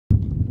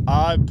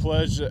I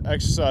pledge to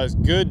exercise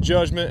good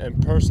judgment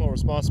and personal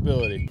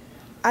responsibility.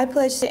 I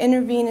pledge to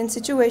intervene in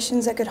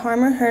situations that could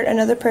harm or hurt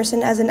another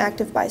person as an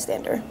active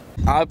bystander.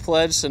 I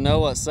pledge to know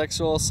what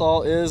sexual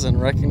assault is and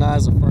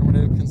recognize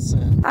affirmative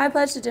consent. I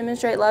pledge to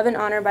demonstrate love and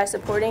honor by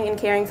supporting and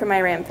caring for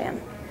my Ram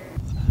fam.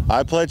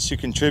 I pledge to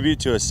contribute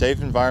to a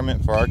safe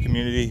environment for our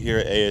community here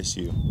at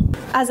ASU.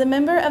 As a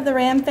member of the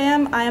Ram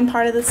fam, I am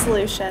part of the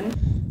solution.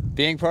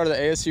 Being part of the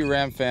ASU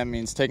Ram fam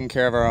means taking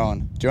care of our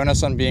own. Join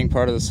us on being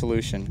part of the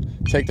solution.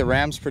 Take the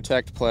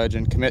ramsprotect pledge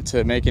and commit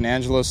to making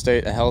Angelo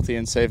State a healthy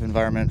and safe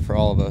environment for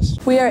all of us.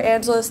 We are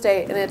Angelo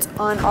State, and it's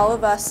on all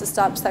of us to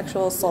stop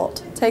sexual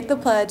assault. Take the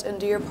pledge and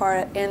do your part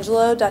at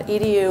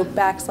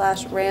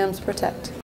angelo.edu/ramsprotect.